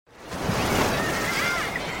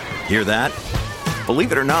Hear that?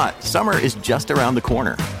 Believe it or not, summer is just around the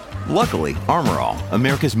corner. Luckily, Armor All,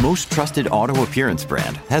 America's most trusted auto appearance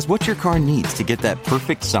brand, has what your car needs to get that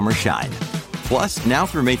perfect summer shine. Plus, now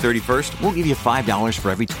through May 31st, we'll give you $5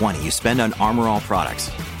 for every $20 you spend on Armor All products.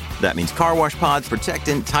 That means car wash pods,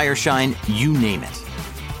 protectant, tire shine, you name it.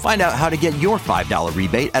 Find out how to get your $5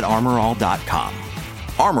 rebate at armorall.com.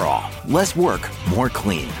 Armor All, less work, more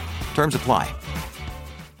clean. Terms apply.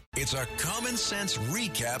 It's a common sense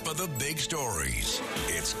recap of the big stories.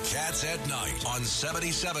 It's Cats at Night on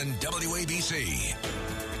 77 WABC.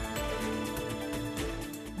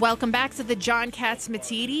 Welcome back to the John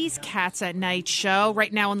Catsimatidis Cats at Night show.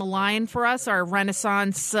 Right now on the line for us, our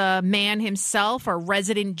Renaissance man himself, our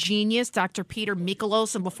resident genius, Dr. Peter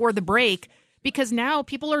Mikolos. And before the break, because now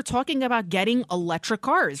people are talking about getting electric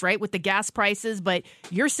cars, right, with the gas prices. But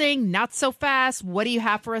you're saying not so fast. What do you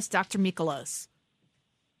have for us, Dr. Mikolos?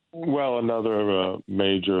 Well, another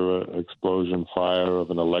major explosion fire of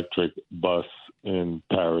an electric bus in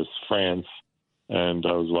Paris, France. And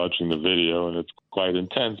I was watching the video, and it's quite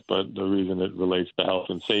intense. But the reason it relates to health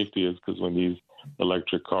and safety is because when these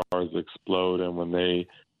electric cars explode and when they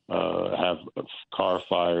have car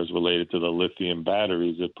fires related to the lithium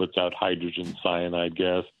batteries, it puts out hydrogen cyanide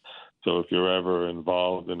gas. So if you're ever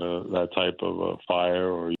involved in that type of a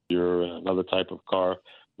fire, or you're in another type of car,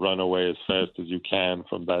 run away as fast as you can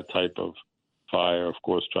from that type of fire. Of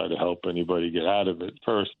course, try to help anybody get out of it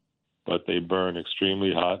first. But they burn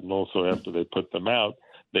extremely hot, and also after they put them out,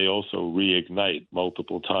 they also reignite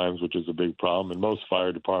multiple times, which is a big problem. And most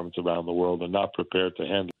fire departments around the world are not prepared to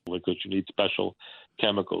handle it because you need special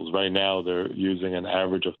chemicals. Right now, they're using an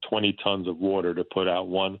average of 20 tons of water to put out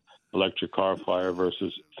one electric car fire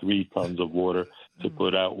versus 3 tons of water to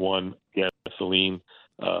put out one gasoline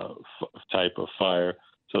type of fire.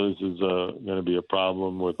 So this is going to be a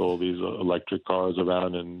problem with all these electric cars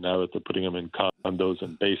around, and now that they're putting them in condos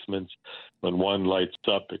and basements, when one lights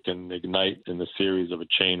up, it can ignite in a series of a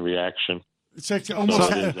chain reaction. It's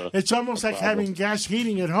almost like having gas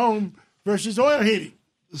heating at home versus oil heating.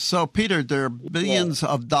 So, Peter, there are billions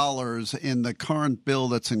of dollars in the current bill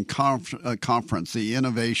that's in conference, the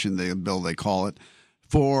innovation bill they call it,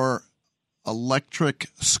 for electric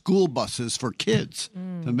school buses for kids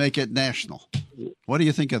to make it national. What do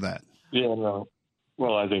you think of that? Yeah, no.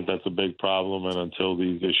 Well, I think that's a big problem, and until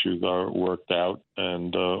these issues are worked out,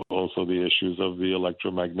 and also the issues of the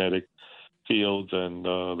electromagnetic fields and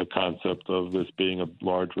the concept of this being a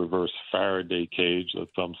large reverse Faraday cage that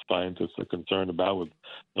some scientists are concerned about, with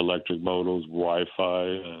electric motors, Wi-Fi,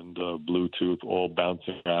 and Bluetooth all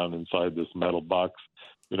bouncing around inside this metal box.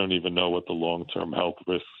 We don't even know what the long-term health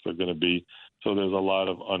risks are going to be. So there's a lot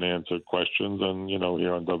of unanswered questions. And, you know,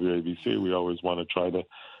 here on WABC, we always want to try to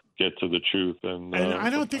get to the truth. And I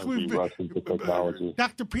don't think we've rush into technology.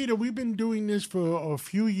 Dr. Peter, we've been doing this for a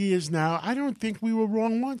few years now. I don't think we were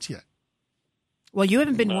wrong once yet. Well, you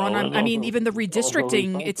haven't been wrong. I mean, even the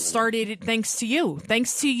redistricting, it started thanks to you.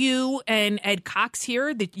 Thanks to you and Ed Cox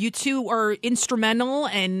here. That you two are instrumental,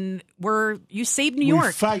 and you saved New York.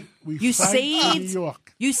 We fight New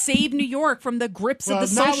York. You saved New York from the grips of the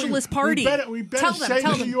Socialist Party. We better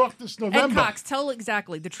save New York this November. Ed Cox, tell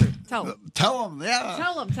exactly the truth. Tell them. Tell them, yeah.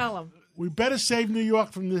 Tell them. We better save New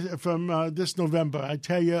York from this November. I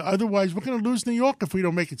tell you, otherwise we're going to lose New York if we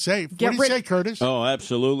don't make it safe. What do you say, Curtis? Oh,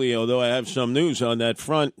 absolutely. Although I have some news on that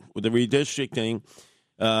front with the redistricting.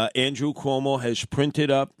 Andrew Cuomo has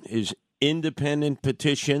printed up his independent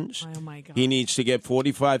petitions. Oh, my God. He needs to get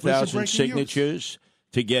 45,000 signatures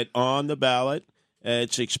to get on the ballot.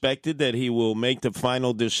 It's expected that he will make the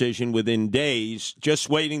final decision within days, just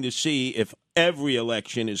waiting to see if every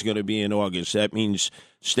election is going to be in August. That means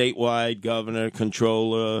statewide, governor,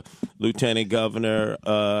 controller, lieutenant governor,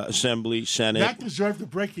 assembly, Senate. That deserved the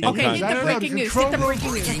breaking news. Okay, hit the breaking news. Hit the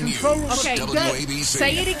breaking news. Okay, WABC.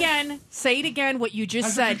 say it again. Say it again what you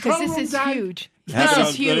just said, because this is huge. Has This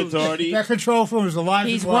is some good huge. authority. That control room is alive.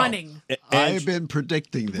 He's as well. running. I've been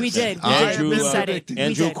predicting this. We did. Andrew We said it.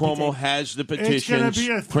 Andrew We did. Cuomo has the It's going petitions to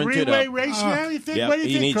be a printed three-way up. race now, you think? Yep, What do you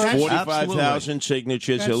he think, needs Curtis? 45,000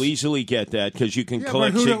 signatures. He'll easily get that because you can Yeah,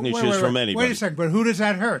 collect but who do- signatures wait, from anybody. Wait a second, but who does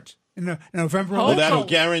that hurt in November? Oh, Well, that'll Oh.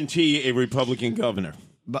 guarantee a Republican governor.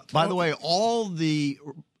 But by the way, all the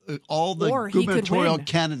Or he could gubernatorial win.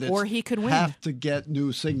 candidates Or he could win. have to get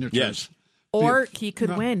new signatures. Yes. Or he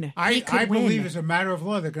could win. I win. believe as a matter of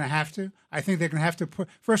law they're going to have to. I think they're going to have to put.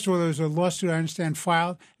 First of all, there's a lawsuit I understand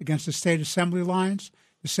filed against the state assembly lines.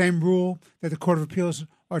 The same rule that the Court of Appeals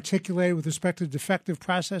articulated with respect to defective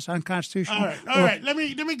process, unconstitutional. All right. Let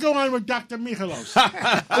me go on with Dr. Michalos. Well,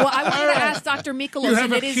 I wanted to ask Dr. Michalos. You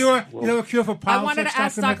have a cure for politics. I wanted to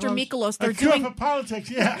ask Dr. Michalos. A cure for politics,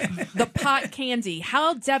 yeah. The pot candy.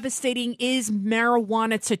 How devastating is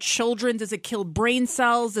marijuana to children? Does it kill brain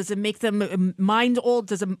cells? Does it make them mind old?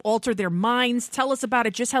 Does it alter their minds? Tell us about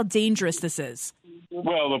it, just how dangerous this is.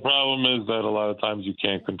 Well, the problem is that a lot of times you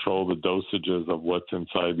can't control the dosages of what's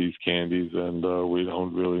inside these candies, and we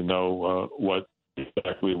don't really know what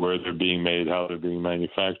exactly where they're being made, how they're being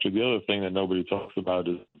manufactured. The other thing that nobody talks about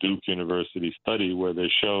is Duke University study where they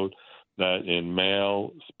showed that in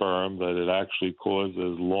male sperm that it actually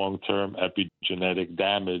causes long-term epigenetic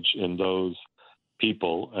damage in those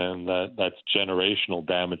people, and that's generational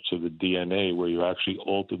damage to the DNA where you actually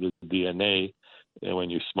alter the DNA when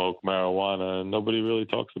you smoke marijuana. And nobody really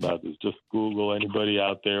talks about this. Just Google anybody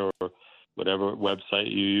out there or whatever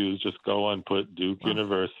website you use, just go and put Duke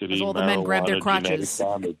University all the men grab their crotches.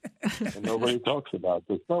 And nobody talks about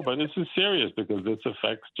this. No, but this is serious because this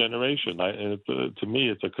affects generation. To me,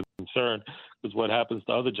 it's a concern because what happens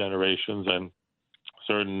to other generations and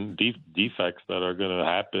certain defects that are going to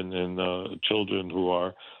happen in children who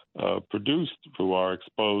are produced, who are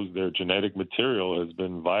exposed, their genetic material has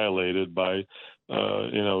been violated by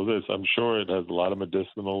this. I'm sure it has a lot of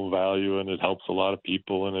medicinal value and it helps a lot of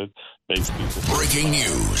people and it makes people. Breaking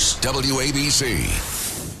news, WABC.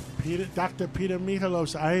 Dr. Peter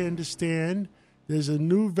Michalos, I understand there's a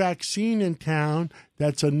new vaccine in town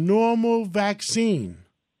that's a normal vaccine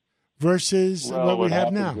versus what we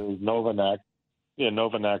have now. Novavax. Yeah,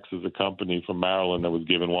 Novavax is a company from Maryland that was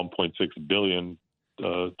given $1.6 billion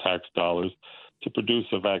tax dollars to produce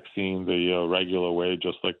a vaccine the regular way,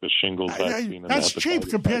 just like the shingles vaccine. That's cheap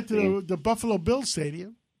compared to the Buffalo Bills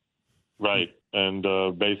Stadium. Right. And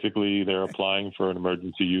basically they're applying for an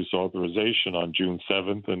emergency use authorization on June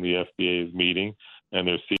 7th, and the FDA is meeting, and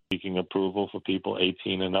they're seeking approval for people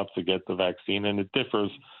 18 and up to get the vaccine. And it differs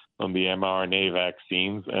from the mRNA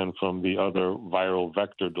vaccines and from the other viral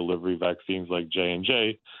vector delivery vaccines like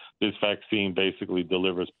J&J. This vaccine basically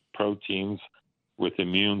delivers proteins with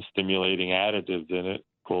immune-stimulating additives in it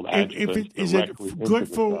called adjuvants. Is it good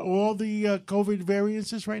for all the COVID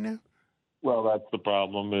variances right now? Well, that's the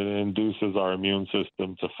problem. It induces our immune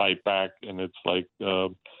system to fight back, and it's like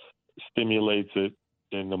stimulates it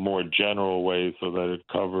in a more general way so that it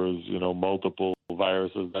covers, multiple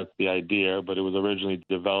viruses. That's the idea. But it was originally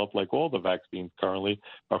developed, like all the vaccines currently,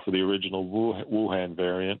 are for the original Wuhan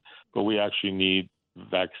variant. But we actually need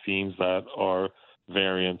vaccines that are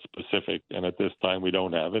variant specific, and at this time we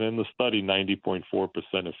don't have it. In the study, 90.4%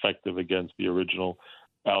 effective against the original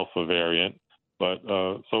Alpha variant, but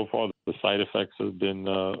so far the side effects have been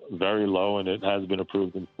very low, and it has been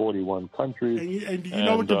approved in 41 countries. And do you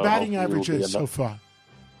know what the batting average is so far?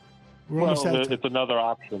 It's another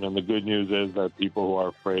option, and the good news is that people who are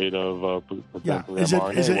afraid of potentially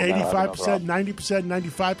mRNA, is it 85%, 90%,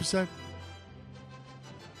 95%?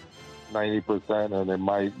 90%, and it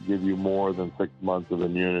might give you more than 6 months of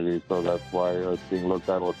immunity. So that's why it's being looked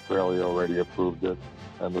at. Australia already approved it,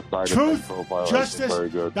 and the side effect profile is very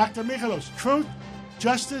good. Dr. Michalos, truth,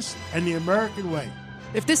 justice, and the American way.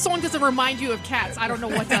 If this song doesn't remind you of cats, I don't know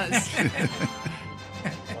what does.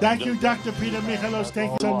 Thank you, Dr. Peter Michalos.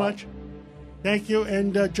 Thank you so much. Thank you.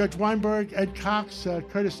 And Judge Weinberg, Ed Cox,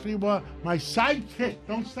 Curtis Lewa, my sidekick.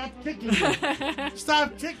 Don't stop kicking me.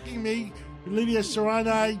 Stop kicking me. Lydia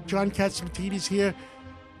Serrani, John Catsimatidis here.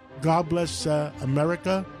 God bless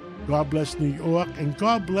America. God bless New York. And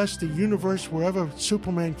God bless the universe wherever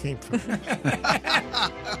Superman came from.